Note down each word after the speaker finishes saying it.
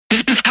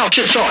how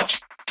shit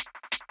starts.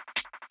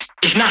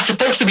 It's not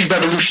supposed to be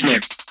revolutionary.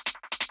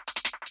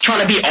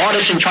 Trying to be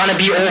artists and trying to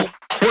be all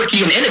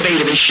quirky and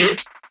innovative and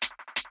shit.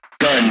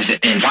 Guns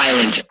and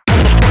violence.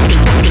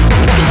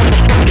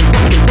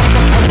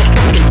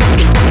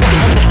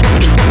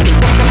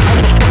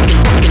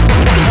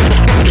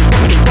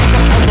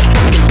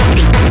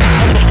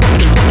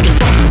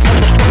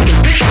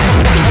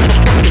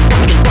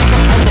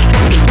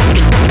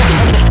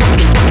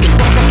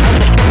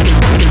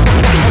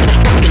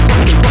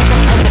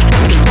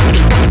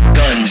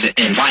 Guns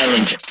and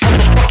violence.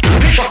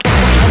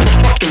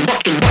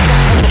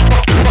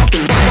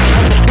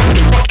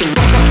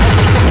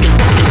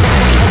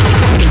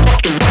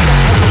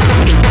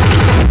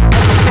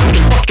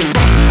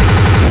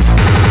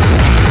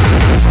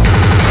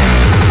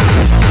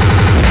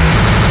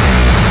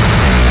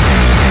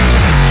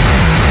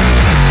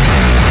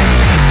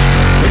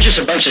 We're just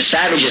a bunch of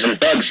savages and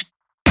thugs.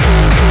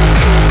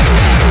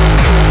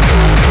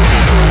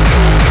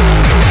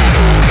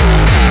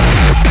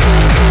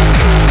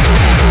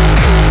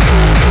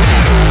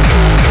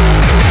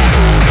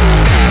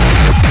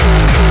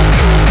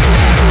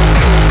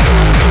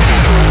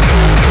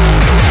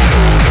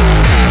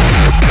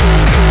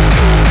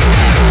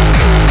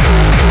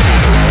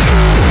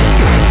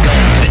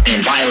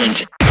 And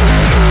violent.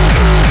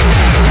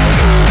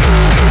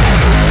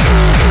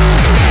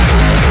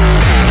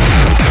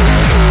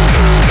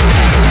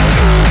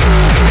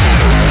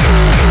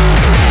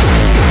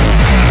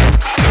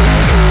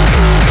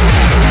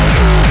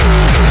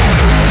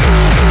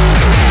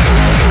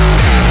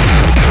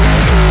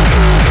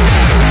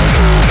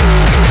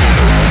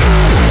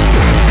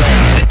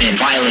 And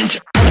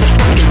violent.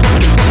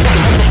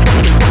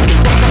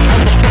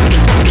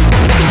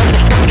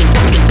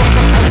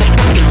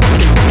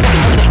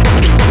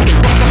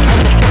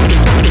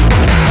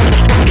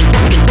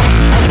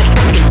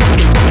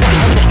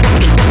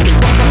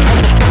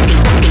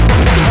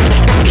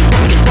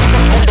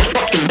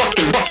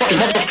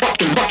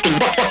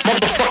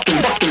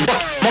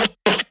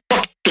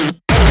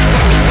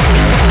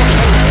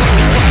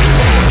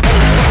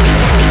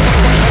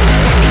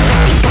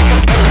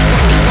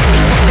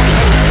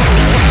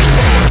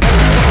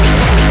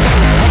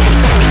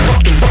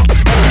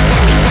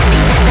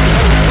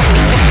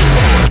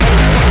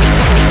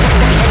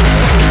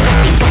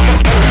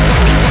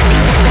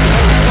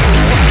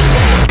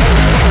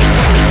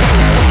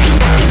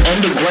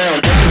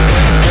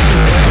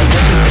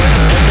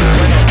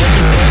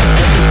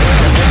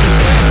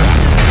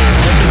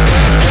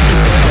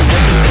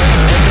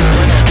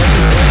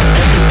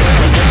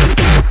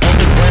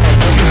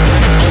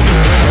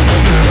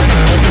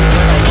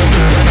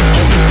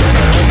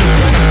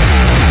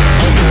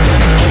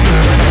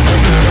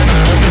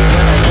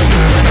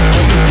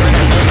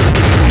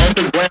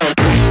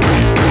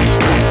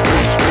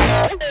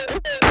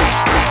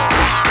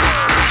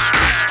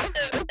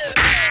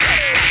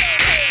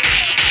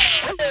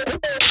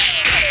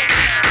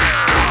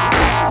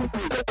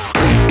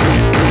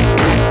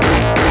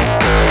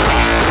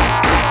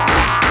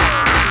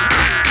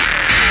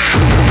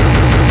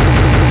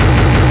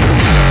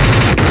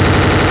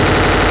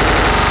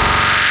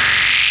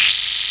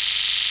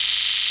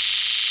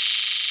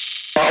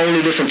 I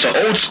only listened to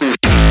old school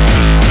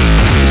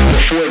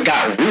before it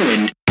got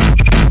ruined.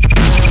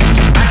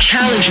 I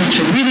challenge you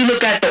to really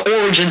look at the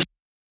origins.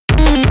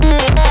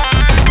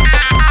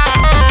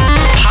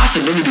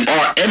 Possibilities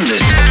are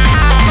endless.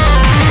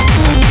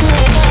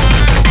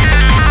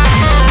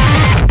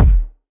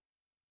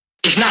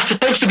 It's not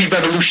supposed to be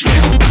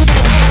revolutionary.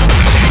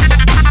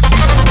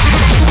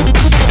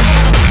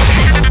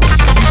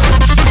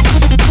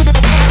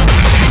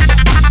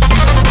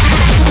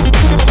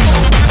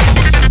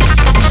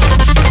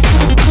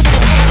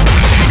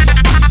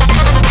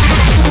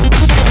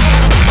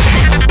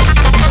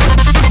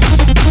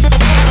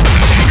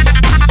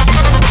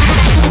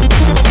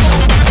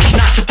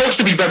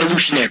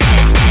 Revolutionary.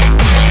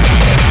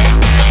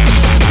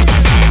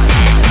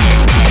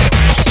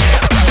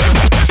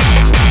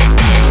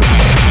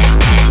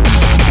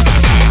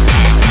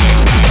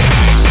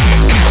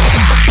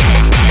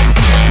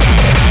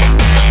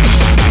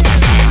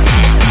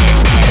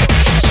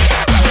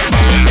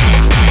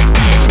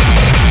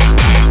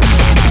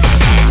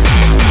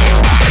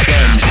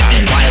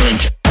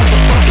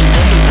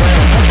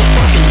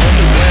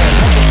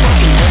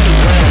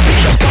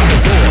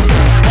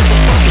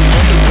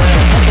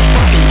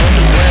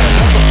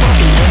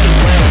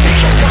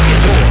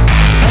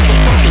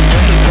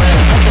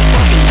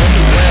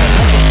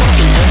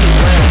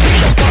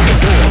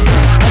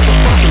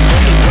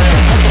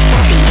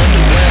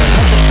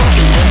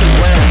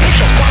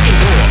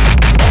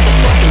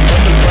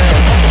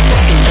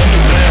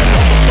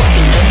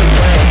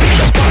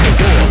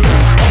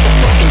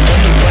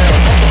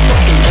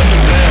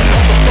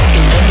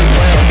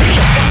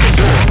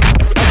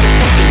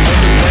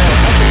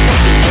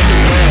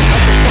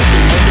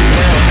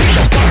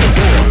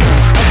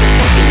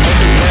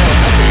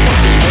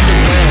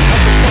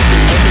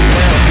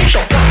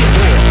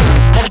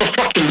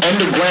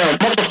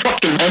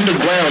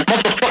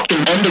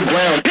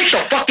 underground. Pick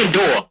your fucking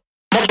door.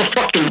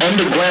 Motherfucking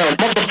underground.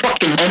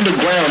 Motherfucking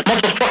underground.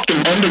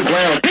 Motherfucking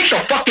underground. Pick your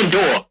fucking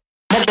door.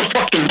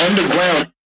 Motherfucking underground.